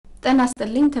ጤና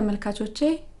ይስጥልኝ ተመልካቾቼ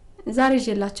ዛሬ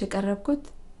ይዤላችሁ የቀረብኩት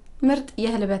ምርጥ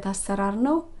የህልበት አሰራር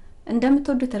ነው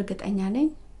እንደምትወዱት እርግጠኛ ነኝ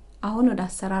አሁን ወደ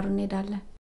አሰራሩ እንሄዳለን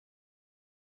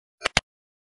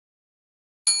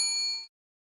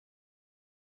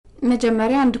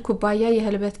መጀመሪያ አንድ ኩባያ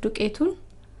የህልበት ዱቄቱን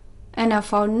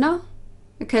እነፋውና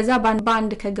ከዛ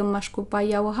በአንድ ከግማሽ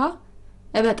ኩባያ ውሃ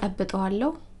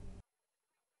እበጠብጠዋለሁ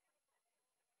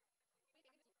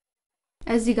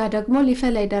እዚህ ጋር ደግሞ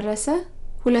ሊፈላ የደረሰ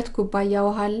 2 ኩባያ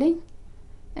ውሃ አለኝ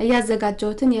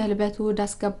ያዘጋጀሁትን የህልበት ውህድ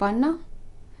አስገባና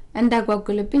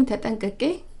እንዳጓጉልብኝ ተጠንቅቄ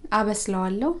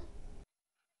አበስለዋለሁ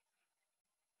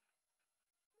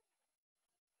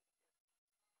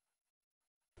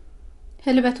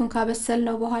ህልበቱን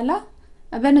ካበሰልነው በኋላ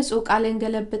በንጹህ ዕቃ ላይ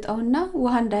እንገለብጠውና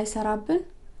ውሃ እንዳይሰራብን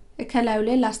ከላዩ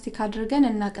ላይ ላስቲክ አድርገን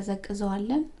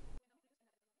እናቀዘቅዘዋለን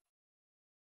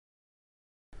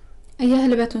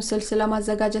የህልበቱን ስልስ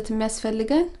ለማዘጋጀት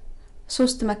የሚያስፈልገን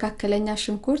 3 መካከለኛ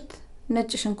ሽንኩርት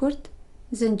ነጭ ሽንኩርት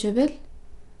ዝንጅብል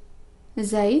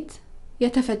ዘይት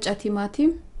የተፈጨ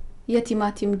ቲማቲም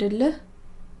የቲማቲም ድልህ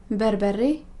በርበሬ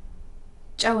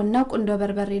ጨውና ቁንዶ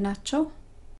በርበሬ ናቸው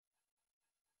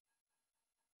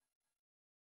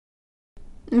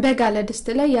በጋለ ድስት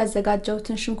ላይ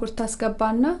ያዘጋጀሁትን ሽንኩርት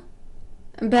አስገባና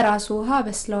በራሱ ውሃ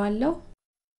አበስለዋለሁ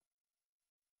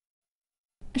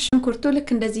ሽንኩርቱ ልክ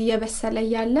እንደዚህ እየበሰለ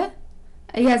ያለ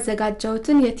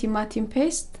ያዘጋጀሁትን የቲማቲም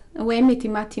ፔስት ወይም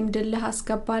የቲማቲም ድልህ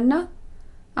አስገባና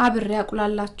አብሬ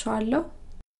አቁላላቸዋለሁ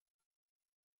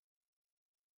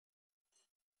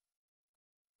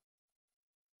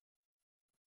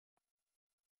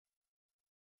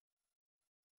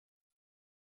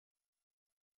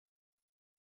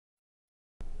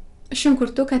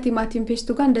ሽንኩርቱ ከቲማቲም ፔስቱ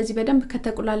ጋር እንደዚህ በደንብ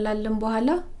ከተቁላላልን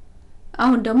በኋላ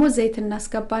አሁን ደግሞ ዘይት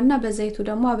እናስገባና በዘይቱ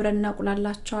ደግሞ አብረን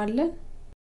እናቁላላቸዋለን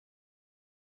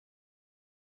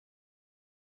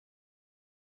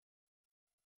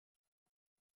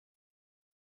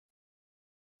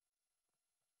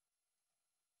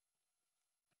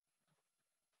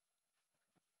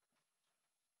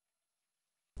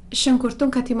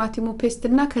ሽንኩርቱን ከቲማቲሙ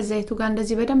ፔስትና ከዘይቱ ጋር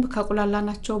እንደዚህ በደንብ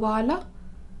ካቁላላናቸው በኋላ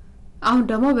አሁን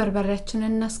ደግሞ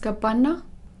በርበሬያችንን እናስገባና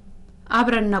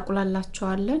አብረን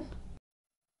እናቁላላቸዋለን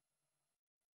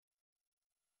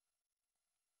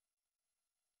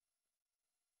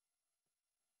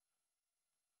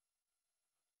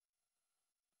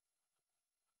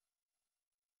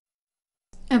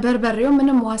በርበሬው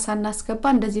ምንም ውሃ ሳናስገባ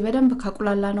እንደዚህ በደንብ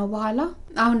ካቁላላነው በኋላ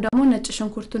አሁን ደግሞ ነጭ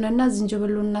ሽንኩርቱንና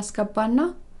ዝንጅብሉን እናስገባና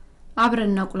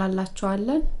አብረን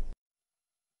እናቁላላቸዋለን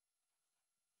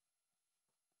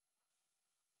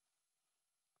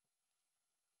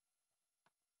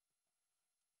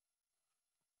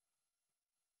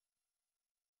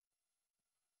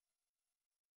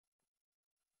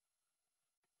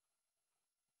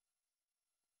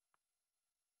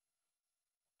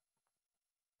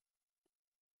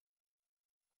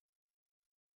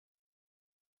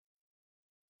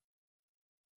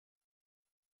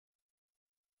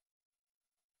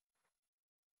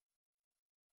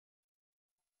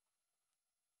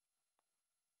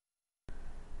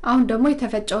አሁን ደግሞ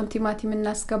የተፈጨውን ቲማቲም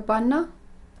እናስገባና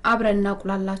አብረን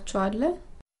እናቁላላቸዋለን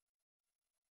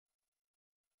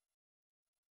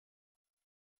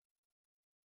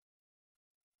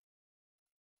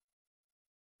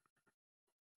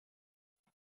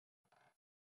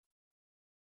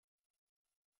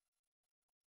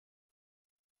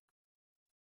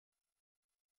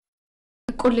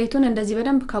ቁሌቱን እንደዚህ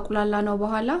በደንብ ካቁላላነው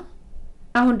በኋላ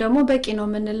አሁን ደግሞ በቂ ነው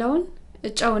ምንለውን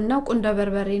ጨውና ቁንዶ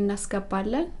በርበሬ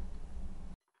እናስገባለን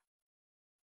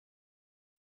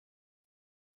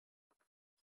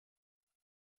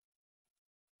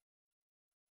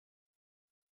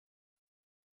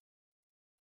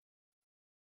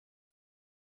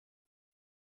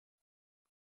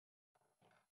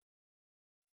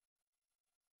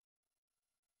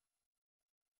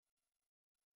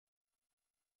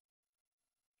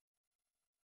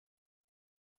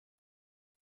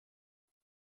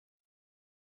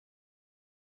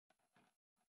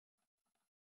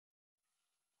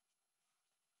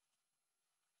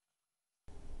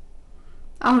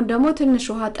አሁን ደግሞ ትንሽ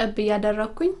ውሃ ጠብ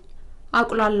ያደረኩኝ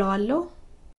አቁላላዋለሁ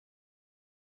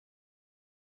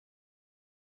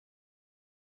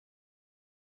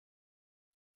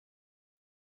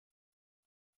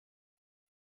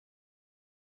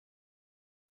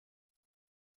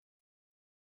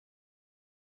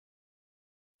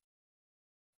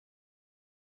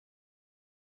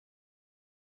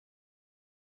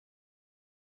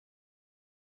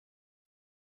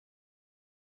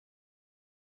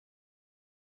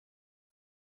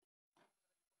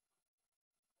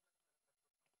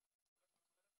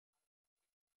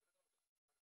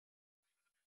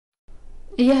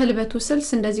የህልበቱ ስልስ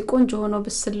እንደዚህ ቆንጆ ሆኖ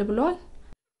ብስል ብሏል።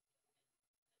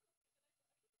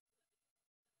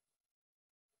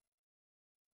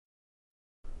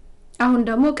 አሁን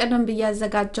ደግሞ ቀደም ብዬ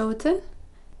ያዘጋጀሁትን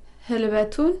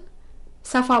ህልበቱን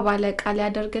ሰፋ ባለ ዕቃ ላይ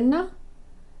አደርግና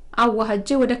አዋህጄ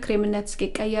ወደ ክሬምነት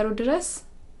እስኪቀየሩ ድረስ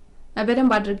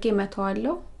በደንብ አድርጌ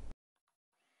መተዋለሁ።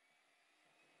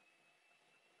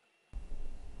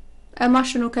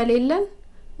 ማሽኑ ከሌለን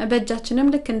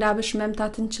በእጃችንም ልክ እንዳብሽ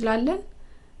መምታት እንችላለን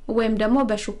ወይም ደግሞ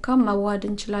በሹካም ማዋሃድ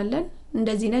እንችላለን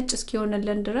እንደዚህ ነጭ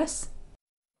እስኪሆንልን ድረስ።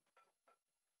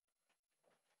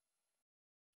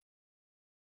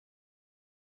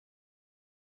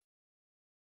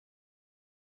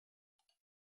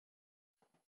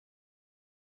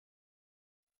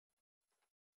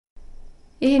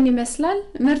 ይሄን ይመስላል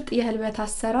ምርጥ የህልበት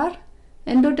አሰራር።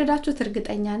 እንደወደዳችሁት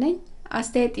እርግጠኛ ነኝ።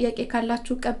 አስተያየት ጥያቄ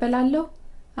ካላችሁ እቀበላለሁ።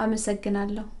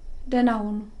 አመሰግናለሁ። ደህና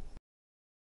ሁኑ።